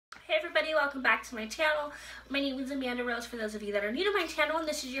Hey everybody, welcome back to my channel. My name is Amanda Rose for those of you that are new to my channel and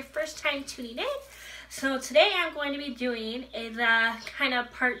this is your first time tuning in. So today I'm going to be doing the kind of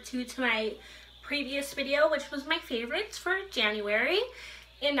part 2 to my previous video, which was my favorites for January.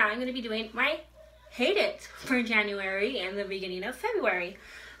 And now I'm going to be doing my hate it for January and the beginning of February.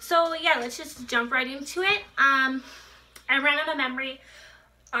 So yeah, let's just jump right into it. I ran out of memory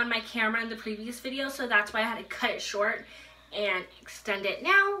on my camera in the previous video, so that's why I had to cut it short and extend it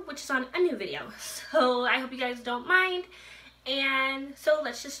now, which is on a new video. So I hope you guys don't mind, and so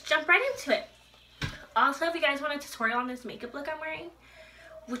let's just jump right into it. Also, if you guys want a tutorial on this makeup look I'm wearing,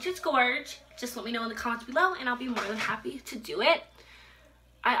 which is gorge, just let me know in the comments below and I'll be more than happy to do it.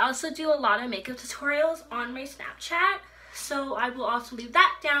 I also do a lot of makeup tutorials on my Snapchat, so I will also leave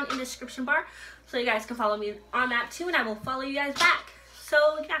that down in the description bar so you guys can follow me on that too, and I will follow you guys back. So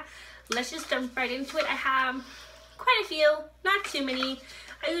yeah, let's just jump right into it. I have quite a few, not too many.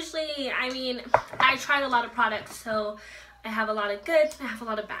 I tried a lot of products, so I have a lot of good and I have a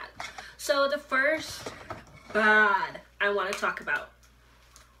lot of bad. So the first bad I want to talk about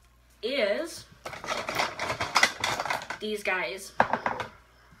is these guys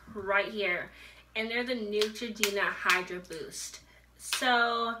right here, and they're the Neutrogena Hydra Boost.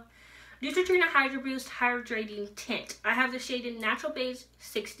 So Neutrogena Hydra Boost Hydrating Tint. I have the shade in Natural Beige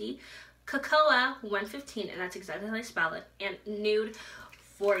 60, Cocoa 115, and that's exactly how I spell it, and Nude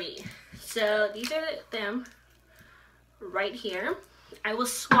 40. So these are them right here. I will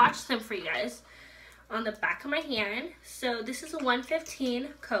swatch them for you guys on the back of my hand. So this is a 115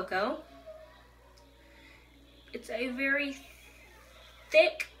 Cocoa. It's a very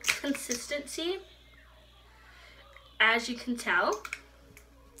thick consistency, as you can tell.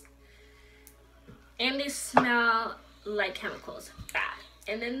 And they smell like chemicals. Bad.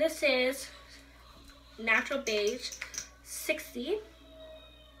 And then this is Natural Beige 60.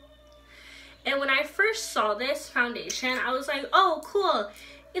 And when I first saw this foundation, I was like, oh cool,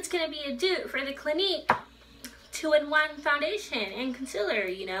 it's gonna be a dupe for the Clinique 2-in-1 foundation and concealer,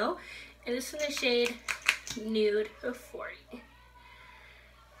 you know. And this is in the shade Nude 40.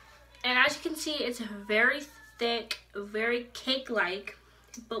 And as you can see, it's very thick, very cake-like.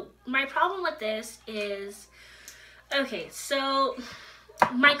 But my problem with this is, okay, so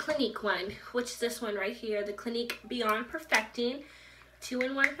my Clinique one, which is this one right here, the Clinique Beyond Perfecting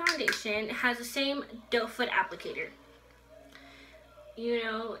 2-in-1 foundation, has the same doe foot applicator. You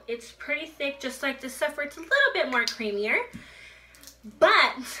know, it's pretty thick, just like this stuff, where it's a little bit more creamier.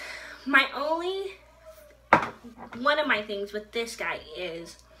 But one of my things with this guy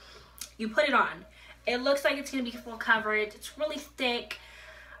is, you put it on, it looks like it's gonna be full coverage. It's really thick.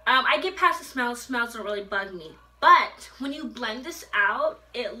 I get past the smells. Smells don't really bug me. But when you blend this out,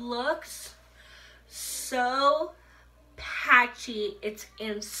 it looks so patchy. It's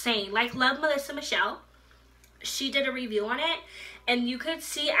insane. Like, love Melissa Michelle. She did a review on it, and you could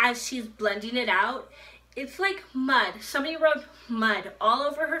see as she's blending it out, it's like mud. Somebody rubbed mud all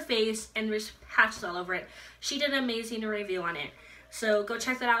over her face and there's patches all over it. She did an amazing review on it. So go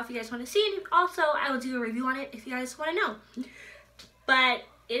check that out if you guys want to see it. Also, I will do a review on it if you guys want to know. But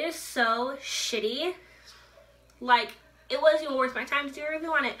it is so shitty. Like, it wasn't even worth my time to do a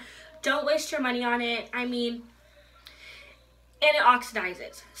review on it. Don't waste your money on it. I mean, and it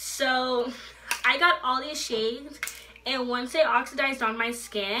oxidizes. So I got all these shades, and once they oxidized on my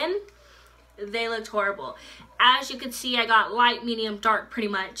skin, they looked horrible. As you can see, I got light, medium, dark pretty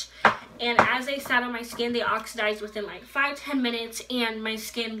much. And as they sat on my skin, they oxidized within like 5-10 minutes, and my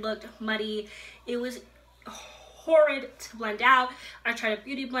skin looked muddy. It was horrid to blend out. I tried a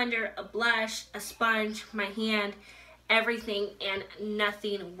beauty blender, a blush, a sponge, my hand, everything, and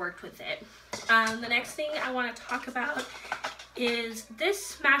nothing worked with it. The next thing I want to talk about is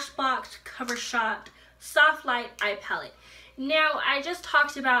this Smashbox Covershot Softlight Eye Palette. Now, I just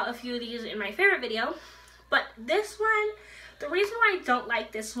talked about a few of these in my favorite video, but this one, the reason why I don't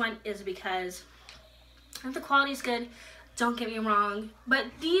like this one is because the quality is good, don't get me wrong, but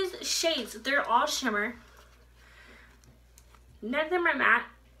these shades, they're all shimmer. None of them are matte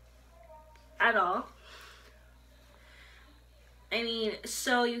at all. I mean,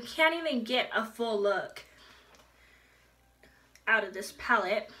 so you can't even get a full look out of this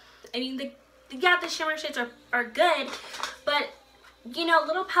palette. I mean, the shimmer shades are good, but you know,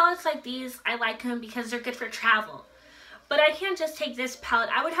 little palettes like these, I like them because they're good for travel. But I can't just take this palette.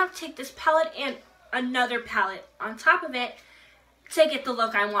 I would have to take this palette and another palette on top of it to get the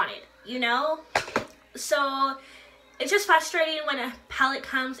look I wanted, you know? So it's just frustrating when a palette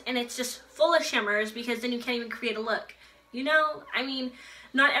comes and it's just full of shimmers, because then you can't even create a look, you know? I mean,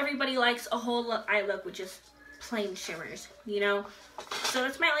 not everybody likes a whole eye look with just plain shimmers, you know? So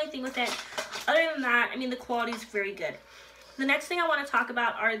that's my only thing with it. Other than that, I mean, the quality is very good. The next thing I want to talk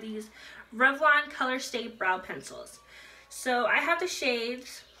about are these Revlon Color Stay Brow Pencils. So I have the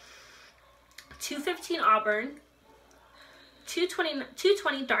shades 215 Auburn,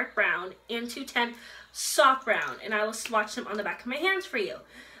 220 Dark Brown, and 210 Soft Brown. And I will swatch them on the back of my hands for you.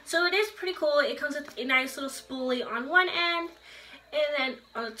 So it is pretty cool. It comes with a nice little spoolie on one end. And then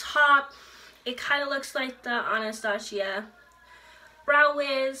on the top, it kind of looks like the Anastasia Brow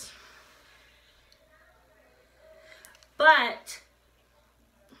Wiz. But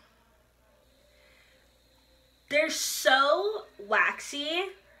they're so waxy,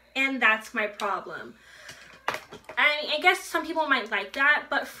 and that's my problem. I guess some people might like that,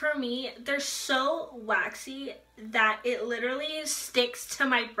 but for me, they're so waxy that it literally sticks to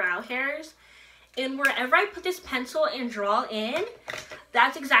my brow hairs. And wherever I put this pencil and draw in,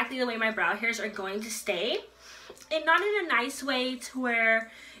 that's exactly the way my brow hairs are going to stay. And not in a nice way to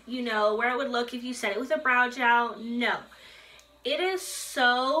where, you know, where it would look if you set it with a brow gel. No. It is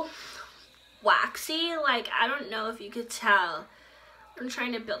so waxy. Like, I don't know if you could tell. I'm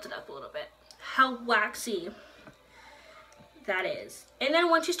trying to build it up a little bit. How waxy that is. And then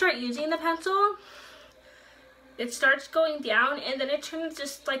once you start using the pencil, it starts going down, and then it turns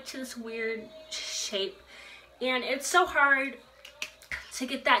just like to this weird shape. And it's so hard to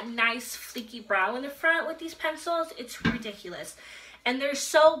get that nice fleeky brow in the front with these pencils. It's ridiculous. And they're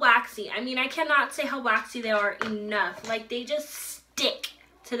so waxy. I mean, I cannot say how waxy they are enough. Like, they just stick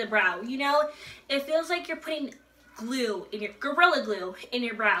to the brow, you know? It feels like you're putting glue in your, Gorilla Glue in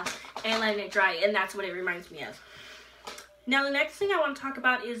your brow and letting it dry, and that's what it reminds me of. Now, the next thing I want to talk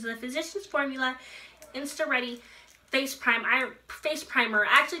about is the Physicians Formula Insta Ready Face Primer.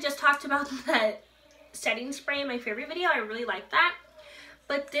 I actually just talked about the setting spray in my favorite video. I really like that.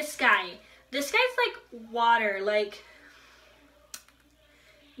 But this guy's like water. Like,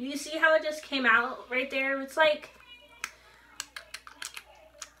 you see how it just came out right there? It's like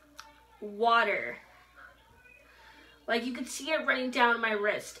water. Like, you could see it running down my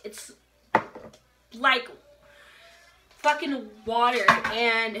wrist. It's like fucking water,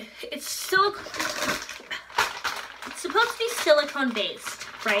 and it's supposed to be silicone based,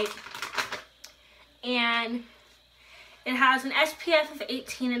 right? And it has an SPF of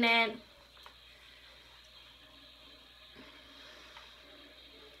 18 in it.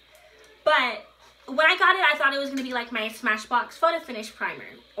 But when I got it, I thought it was going to be like my Smashbox Photo Finish Primer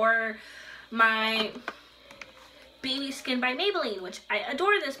or my Baby Skin by Maybelline, which I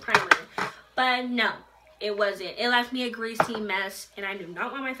adore this primer. But no, it wasn't. It left me a greasy mess, and I do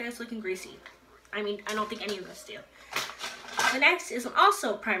not want my face looking greasy. I mean, I don't think any of us do. The next is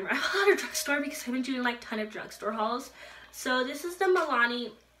also a primer. I have a lot of Drugstore because I've been doing like a ton of Drugstore hauls. So this is the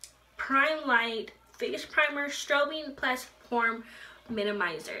Milani Prime Light Face Primer Strobing Plus Pore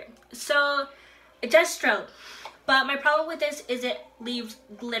Minimizer. So it does strobe, but my problem with this is it leaves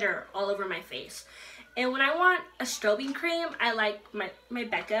glitter all over my face. And when I want a strobing cream, I like my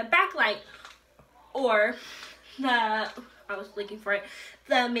Becca Backlight, or I was looking for it,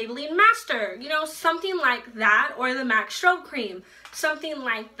 the Maybelline Master, you know, something like that, or the MAC Strobe Cream, something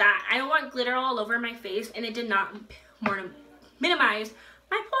like that. I don't want glitter all over my face, and it did not minimize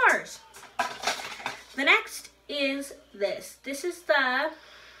my pores. The next is this. This is the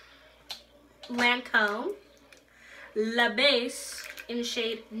Lancôme La Base in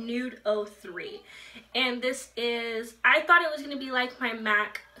shade Nude 03. And this is, I thought it was going to be like my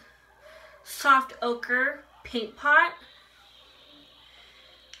MAC Soft Ochre Paint Pot.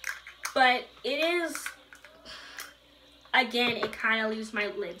 But it is, again, it kind of leaves my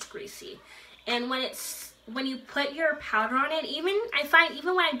lids greasy. And when you put your powder on it, I find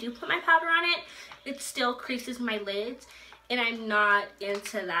even when I do put my powder on it, it still creases my lids. And I'm not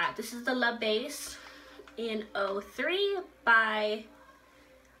into that. This is the La Base in 03 by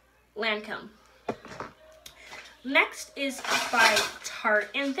Lancôme. Next is by Tarte,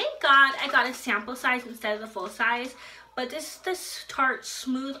 and thank God I got a sample size instead of the full size. But this is this Tarte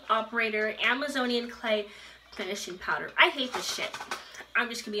Smooth Operator Amazonian Clay Finishing Powder. I hate this shit. I'm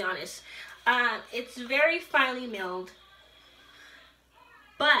just gonna be honest. It's very finely milled,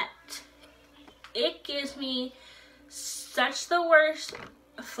 but it gives me such the worst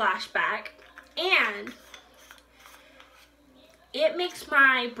flashback, and it makes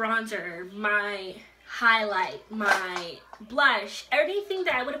my bronzer, my highlight, my blush, everything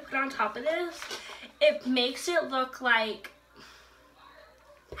that I would have put on top of this, it makes it look like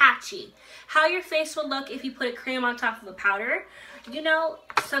patchy. How your face would look if you put a cream on top of a powder, you know,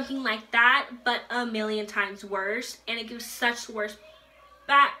 something like that, but a million times worse. And it gives such the worst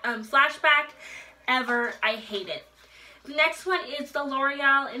flashback, ever. I hate it. The next one is the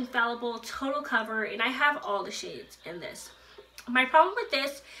L'Oreal Infallible Total Cover, and I have all the shades in this. My problem with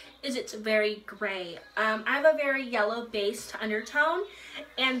this is it's very gray. I have a very yellow based undertone,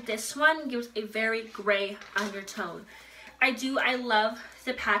 and this one gives a very gray undertone. I love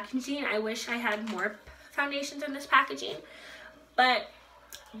the packaging. I wish I had more foundations in this packaging, but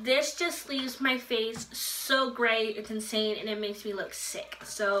this just leaves my face so gray, it's insane, and it makes me look sick.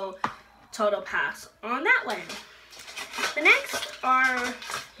 So total pass on that one. The next are,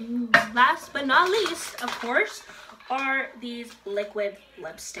 last but not least, of course, are these liquid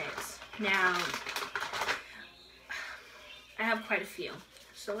lipsticks. Now, I have quite a few.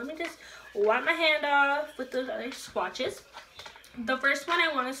 So let me just wipe my hand off with those other swatches. The first one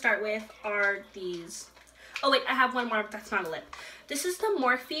I want to start with are these. Oh wait, I have one more, but that's not a lip. This is the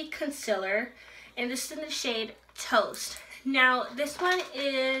Morphe Concealer, and this is in the shade Toast. Now, this one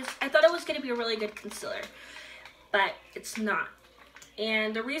is, I thought it was going to be a really good concealer, but it's not.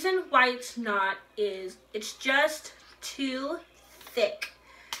 And the reason why it's not is it's just too thick.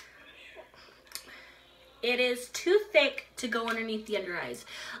 It is too thick to go underneath the under eyes.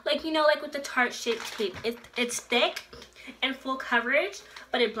 Like, you know, like with the Tarte Shape Tape, it's thick and full coverage,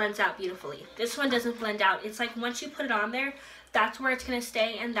 but it blends out beautifully. This one doesn't blend out. It's like once you put it on there, that's where it's gonna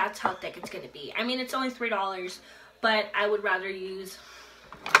stay, and that's how thick it's gonna be. I mean, it's only $3, but I would rather use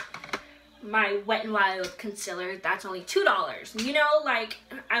my Wet n Wild concealer. That's only $2. You know, like,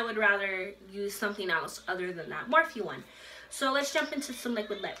 I would rather use something else other than that Morphe one. So let's jump into some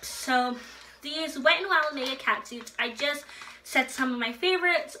liquid lips. So these Wet n Wild Mega Catsuits, I just set some of my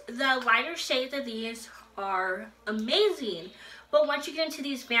favorites. The lighter shades of these are amazing, but once you get into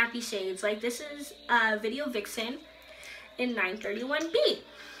these vampy shades, like this is Video Vixen in 931B.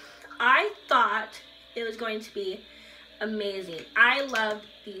 I thought it was going to be amazing. I love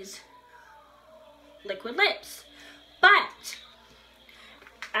these liquid lips, but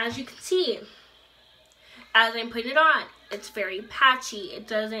as you can see, as I'm putting it on, it's very patchy. It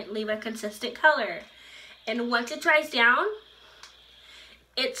doesn't leave a consistent color, and once it dries down,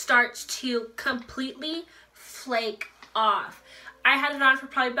 it starts to completely flake off. I had it on for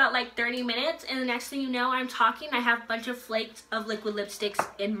probably about like 30 minutes, and the next thing you know, I'm talking, I have a bunch of flakes of liquid lipsticks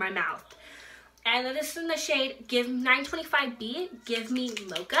in my mouth. And then this is in the shade 925B, Give Me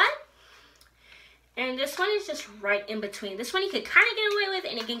Mocha. And this one is just right in between. This one you could kind of get away with,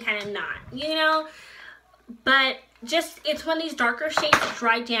 and you can kind of not, you know? But just, it's when these darker shades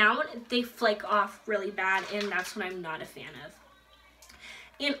dry down, they flake off really bad, and that's what I'm not a fan of.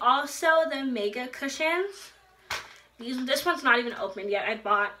 And also the Mega Cushions. This one's not even opened yet. I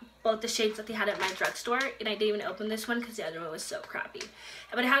bought both the shades that they had at my drugstore, and I didn't even open this one because the other one was so crappy.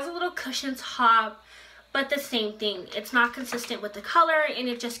 But it has a little cushion top, but the same thing. It's not consistent with the color, and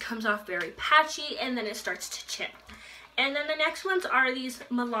it just comes off very patchy, and then it starts to chip. And then the next ones are these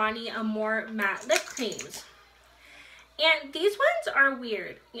Milani Amore Matte Lip Creams. And these ones are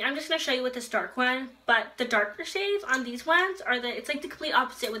weird. I'm just going to show you with this dark one, but the darker shades on these ones are it's like the complete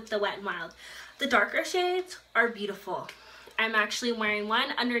opposite with the Wet n Wild. The darker shades are beautiful. I'm actually wearing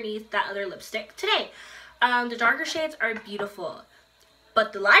one underneath that other lipstick today. The darker shades are beautiful,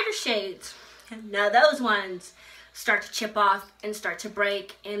 but the lighter shades, now those ones start to chip off and start to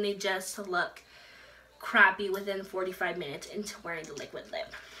break, and they just look crappy within 45 minutes into wearing the liquid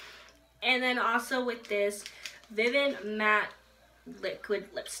lip. And then also with this Vivid Matte Liquid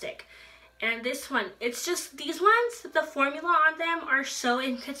Lipstick. And this one, it's just, these ones, the formula on them are so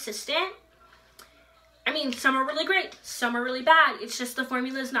inconsistent. I mean, some are really great, some are really bad. It's just the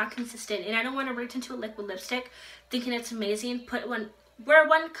formula is not consistent, and I don't want to reach into a liquid lipstick thinking it's amazing, wear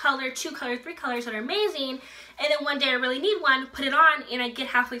one color, 2 colors, 3 colors that are amazing, and then one day I really need one, put it on, and I get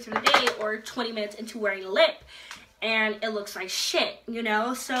halfway through the day or 20 minutes into wearing a lip, and it looks like shit, you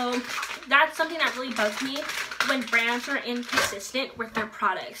know? So that's something that really bugs me when brands are inconsistent with their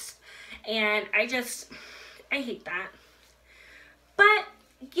products, and I hate that. But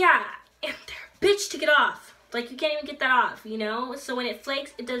yeah, and they're a bitch to get off. Like, you can't even get that off, you know? So when it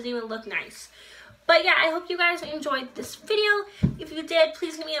flakes, it doesn't even look nice. But yeah, I hope you guys enjoyed this video. If you did,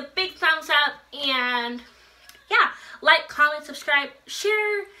 please give me a big thumbs up, and yeah, like, comment, subscribe,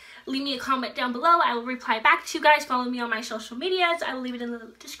 share. Leave me a comment down below. I will reply back to you guys. Follow me on my social medias. I will leave it in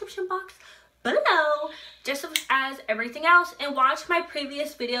the description box below, just as everything else. And watch my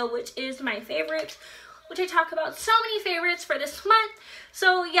previous video, which is my favorites, which I talk about so many favorites for this month.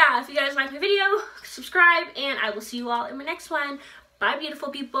 So yeah, if you guys like my video, subscribe, and I will see you all in my next one. Bye, beautiful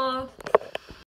people.